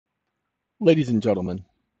Ladies and gentlemen,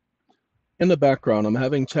 in the background, I'm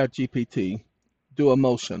having ChatGPT do a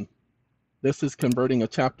motion. This is converting a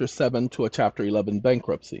Chapter 7 to a Chapter 11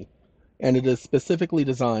 bankruptcy. And it is specifically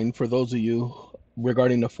designed for those of you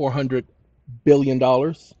regarding the $400 billion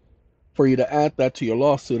for you to add that to your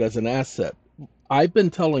lawsuit as an asset. I've been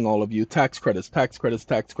telling all of you tax credits, tax credits,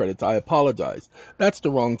 tax credits. I apologize. That's the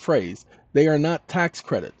wrong phrase. They are not tax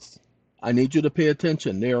credits. I need you to pay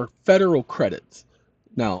attention. They are federal credits.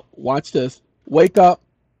 Now, watch this. Wake up.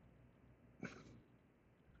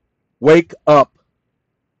 Wake up.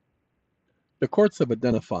 The courts have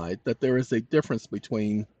identified that there is a difference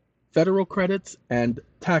between federal credits and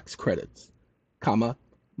tax credits, comma,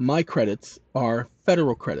 my credits are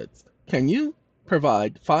federal credits. Can you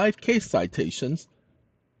provide 5 case citations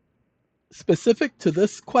specific to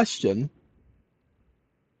this question,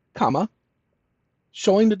 comma,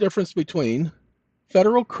 showing the difference between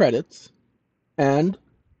federal credits and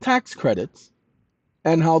tax credits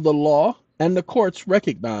and how the law and the courts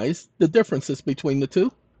recognize the differences between the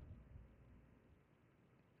two?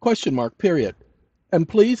 Question mark, period. And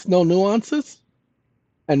please, no nuances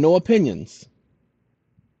and no opinions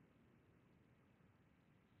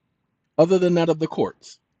other than that of the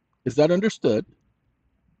courts. Is that understood?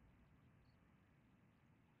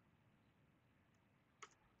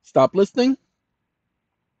 Stop listening.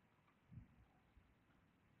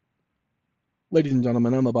 Ladies and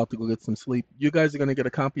gentlemen, I'm about to go get some sleep. You guys are going to get a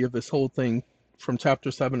copy of this whole thing from Chapter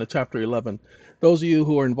 7 to Chapter 11. Those of you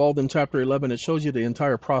who are involved in Chapter 11, it shows you the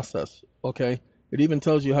entire process, okay? It even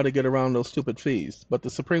tells you how to get around those stupid fees. But the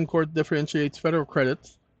Supreme Court differentiates federal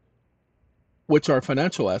credits, which are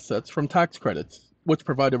financial assets, from tax credits, which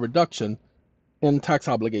provide a reduction in tax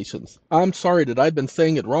obligations. I'm sorry that I've been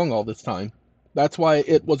saying it wrong all this time. That's why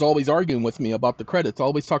it was always arguing with me about the credits,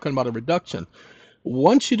 always talking about a reduction.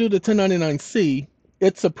 Once you do the 1099-C,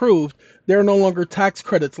 it's approved. They're no longer tax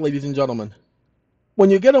credits, ladies and gentlemen.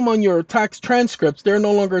 When you get them on your tax transcripts, they're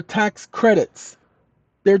no longer tax credits.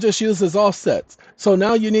 They're just used as offsets. So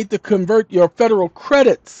now you need to convert your federal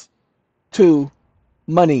credits to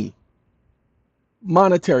money,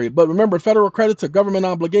 monetary. But remember, federal credits are government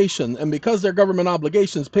obligation. And because they're government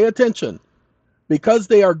obligations, pay attention. Because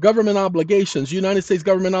they are government obligations, United States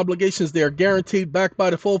government obligations, they are guaranteed backed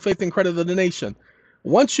by the full faith and credit of the nation.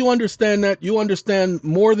 Once you understand that, you understand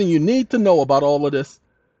more than you need to know about all of this.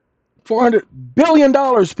 $400 billion,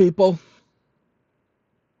 people.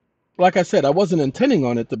 Like I said, I wasn't intending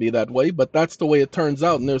on it to be that way, but that's the way it turns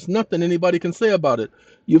out, and there's nothing anybody can say about it.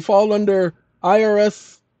 You fall under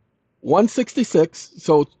IRS 166,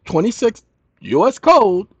 so 26 U.S.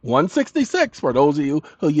 Code 166 for those of you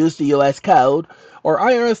who use the U.S. Code, or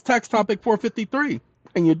IRS Tax Topic 453,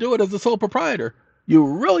 and you do it as a sole proprietor. You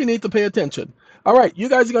really need to pay attention. All right, you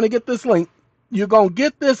guys are going to get this link. You're going to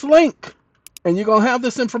get this link, and you're going to have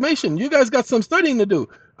this information. You guys got some studying to do.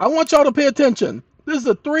 I want y'all to pay attention. This is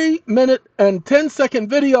a 3-minute and 10-second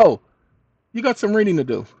video. You got some reading to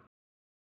do.